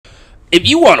If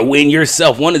you want to win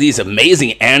yourself one of these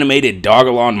amazing animated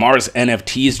Dogelon Mars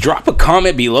NFTs, drop a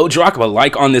comment below, drop a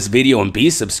like on this video, and be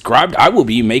subscribed. I will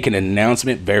be making an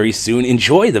announcement very soon.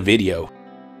 Enjoy the video.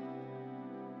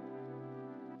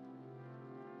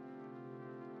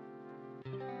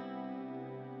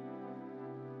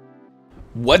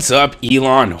 What's up,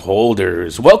 Elon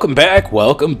holders? Welcome back,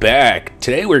 welcome back.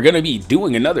 Today we're going to be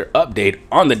doing another update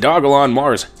on the Dogelon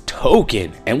Mars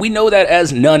token, and we know that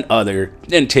as none other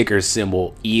than ticker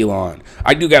symbol Elon.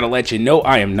 I do gotta let you know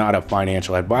I am not a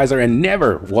financial advisor and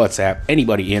never WhatsApp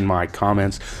anybody in my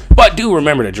comments, but do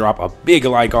remember to drop a big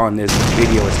like on this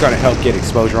video. It's gonna help get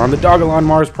exposure on the Dogelon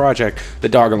Mars project, the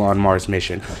Dogelon Mars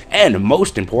mission, and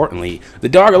most importantly, the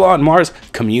Dogelon Mars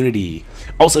community.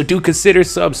 Also, do consider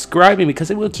subscribing because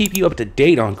it will keep you up to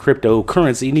date on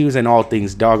cryptocurrency news and all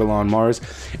things Dogelon Mars,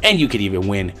 and you could even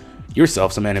win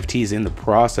yourself some NFTs in the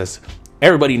process.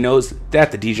 Everybody knows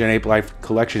that the Degen Ape Life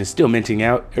collection is still minting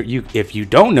out. If you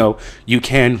don't know, you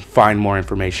can find more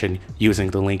information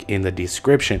using the link in the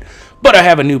description. But I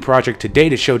have a new project today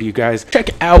to show to you guys.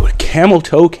 Check out Camel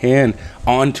Token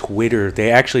on Twitter. They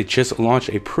actually just launched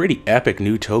a pretty epic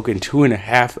new token,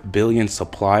 2.5 billion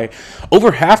supply.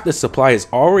 Over half the supply is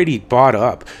already bought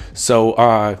up.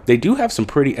 So they do have some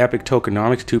pretty epic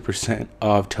tokenomics. 2%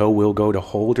 of TOE will go to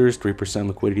holders, 3%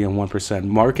 liquidity, and 1%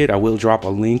 market. I will drop a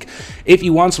link if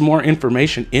you want some more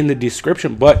information in the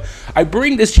description. But I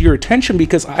bring this to your attention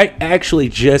because I actually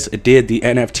just did the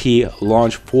NFT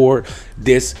launch for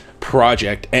this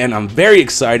project, and I'm very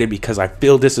excited because I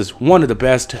feel this is one of the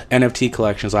best NFT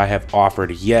collections I have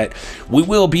offered yet. We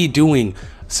will be doing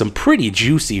some pretty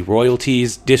juicy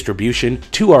royalties distribution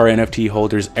to our NFT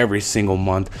holders every single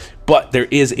month, but there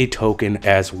is a token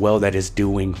as well that is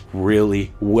doing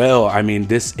really well. I mean,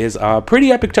 this is a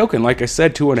pretty epic token. Like I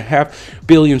said, 2.5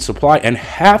 billion supply, and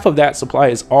half of that supply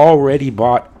is already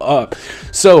bought up.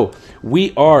 So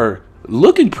we are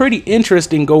looking pretty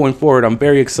interesting going forward. I'm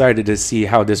very excited to see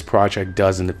how this project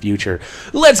does in the future.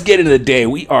 Let's get into the day.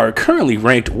 We are currently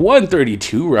ranked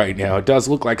 132 right now. It does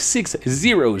look like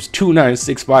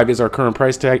 602965 is our current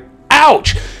price tag.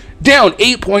 Ouch! Down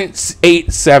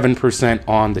 8.87%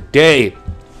 on the day.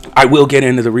 I will get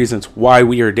into the reasons why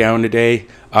we are down today.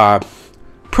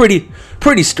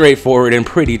 Pretty straightforward and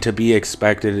pretty to be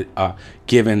expected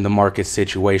given the market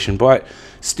situation, but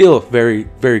still very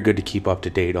good to keep up to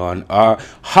date on.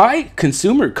 High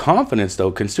consumer confidence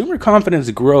though. Consumer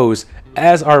confidence grows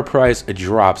as our price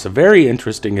drops. Very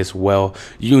interesting as well.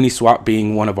 Uniswap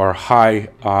being one of our high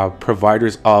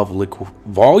providers of liquid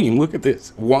volume. Look at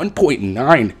this,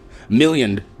 $1.9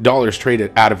 million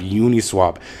traded out of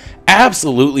Uniswap.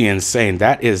 Absolutely insane.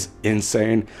 That is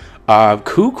insane.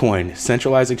 KuCoin,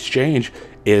 centralized exchange,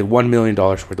 is $1 million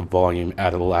worth of volume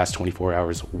out of the last 24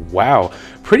 hours. Wow,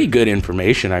 pretty good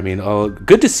information. I mean,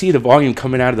 good to see the volume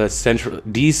coming out of the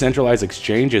decentralized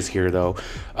exchanges here, though.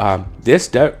 This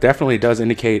definitely does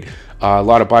indicate a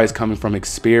lot of buys coming from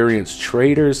experienced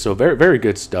traders, so very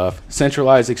good stuff.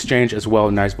 Centralized exchange as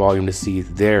well, nice volume to see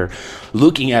there.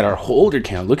 Looking at our holder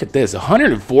count, look at this,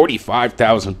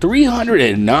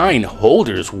 145,309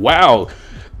 holders. Wow.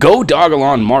 Go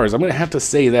Dogelon Mars. I'm going to have to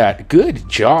say that. Good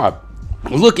job.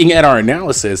 Looking at our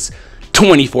analysis,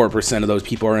 24% of those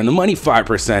people are in the money,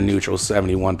 5% neutral,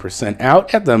 71%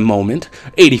 out at the moment,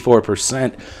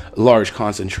 84% large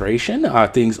concentration.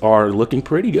 Things are looking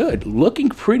pretty good.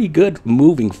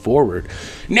 Moving forward.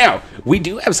 Now, we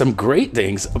do have some great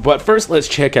things, but first let's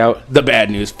check out the bad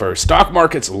news first. Stock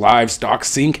market's live stock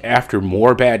sink after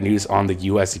more bad news on the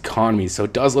US economy. So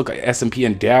it does look like S&P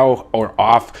and Dow are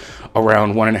off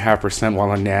around 1.5%,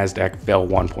 while the NASDAQ fell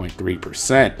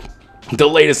 1.3%. The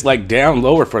latest leg down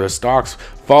lower for the stocks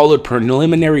followed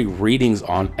preliminary readings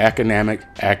on economic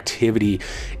activity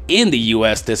in the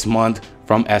US this month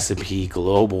from S&P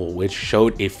Global, which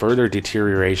showed a further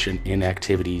deterioration in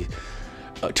activity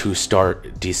to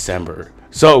start December.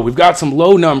 So we've got some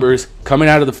low numbers coming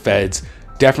out of the Feds.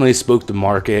 Definitely spooked the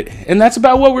market, and that's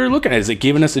about what we're looking at. Is it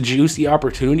giving us a juicy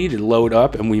opportunity to load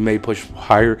up and we may push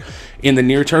higher in the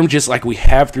near term, just like we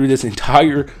have through this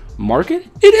entire market?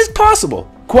 It is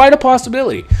possible, quite a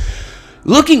possibility.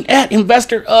 Looking at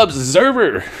Investor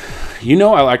Observer, you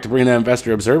know I like to bring the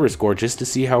Investor Observer score just to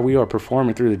see how we are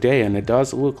performing through the day, and it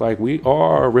does look like we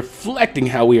are reflecting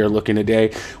how we are looking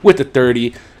today with the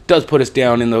 30. Does put us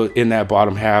down in that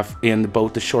bottom half in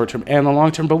both the short term and the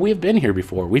long term, but we've been here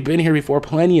before. We've been here before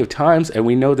plenty of times, and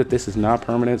we know that this is not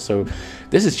permanent. So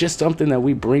this is just something that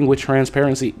we bring with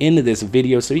transparency into this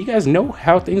video, so you guys know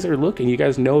how things are looking. You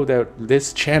guys know that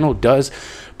this channel does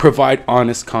provide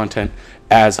honest content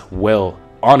as well.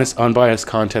 honest, unbiased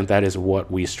content. That is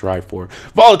what we strive for.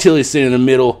 Volatility sitting in the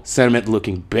middle, sentiment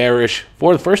looking bearish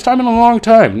for the first time in a long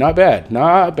time. Not bad,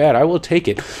 not bad. I will take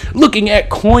it. Looking at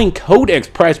Coin Codex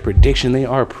price prediction, they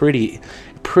are pretty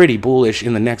bullish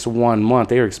in the next 1 month.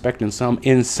 They are expecting some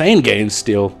insane gains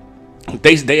still.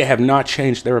 They have not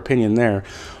changed their opinion there.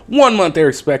 1 month they're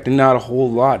expecting not a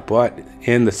whole lot, but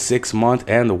in the 6 month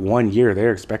and the 1 year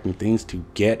they're expecting things to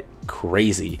get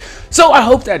crazy. So I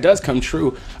hope that does come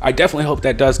true. I definitely hope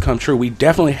that does come true. We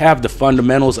definitely have the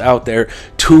fundamentals out there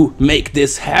to make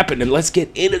this happen. And let's get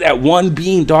into that, one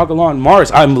being Dogelon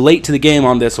Mars. I'm late to the game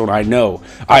on this one, I know.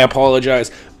 I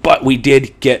apologize. But we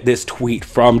did get this tweet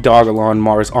from Dogelon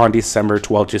Mars on December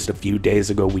 12th, just a few days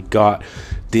ago. We got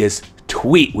this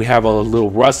tweet. We have a little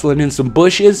rustling in some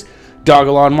bushes.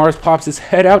 Dogelon Mars pops his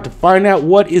head out to find out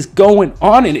what is going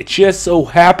on, and it just so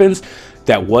happens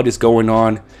that what is going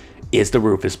on is the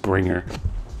Rufus bringer.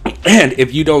 And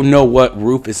if you don't know what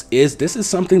Rufus is, this is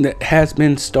something that has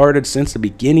been started since the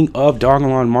beginning of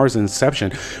Dogelon Mars'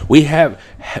 inception. We have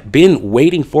been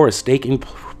waiting for a staking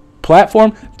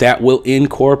platform that will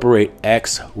incorporate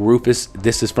X Rufus.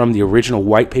 This is from the original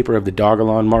white paper of the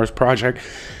Dogelon Mars project,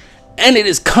 and it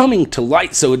is coming to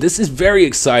light, so this is very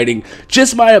exciting.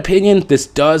 Just my opinion, this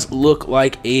does look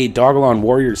like a Dogelon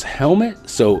Warriors helmet.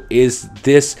 So is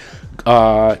this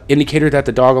indicator that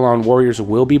the Dogelon Warriors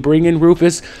will be bringing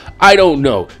Rufus? I don't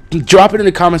know. Drop it in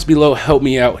the comments below. Help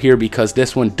me out here, because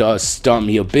this one does stump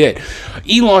me a bit.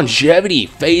 Elongevity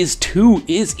Phase 2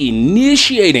 is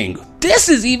initiating. This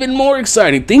is even more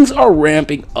exciting. Things are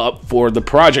ramping up for the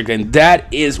project, and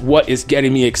that is what is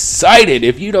getting me excited.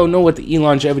 If you don't know what the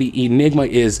Elongevity Enigma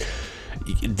is,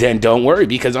 then don't worry,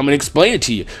 because I'm going to explain it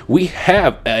to you. We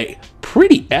have a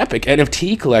pretty epic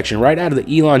NFT collection right out of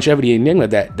the Elongevity Enigma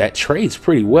that trades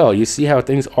pretty well. You see how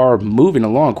things are moving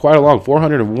along, quite along.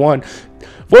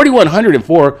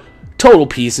 4,104 total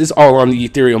pieces, all on the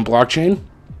Ethereum blockchain.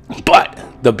 But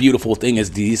the beautiful thing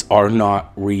is these are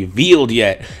not revealed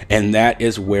yet, and that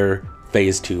is where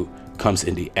Phase 2 comes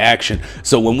into action.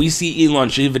 So when we see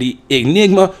Elongevity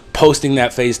Enigma posting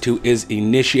that Phase 2 is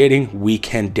initiating, we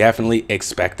can definitely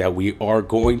expect that we are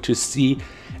going to see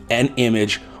an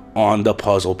image on the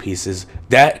puzzle pieces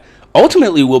that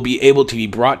ultimately will be able to be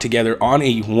brought together on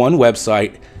one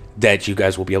website that you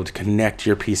guys will be able to connect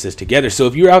your pieces together. So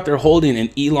if you're out there holding an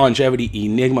Elongevity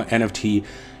Enigma NFT,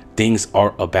 things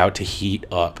are about to heat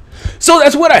up. So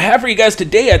that's what I have for you guys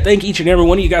today. I thank each and every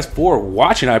one of you guys for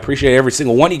watching. I appreciate every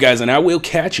single one of you guys, and I will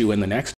catch you in the next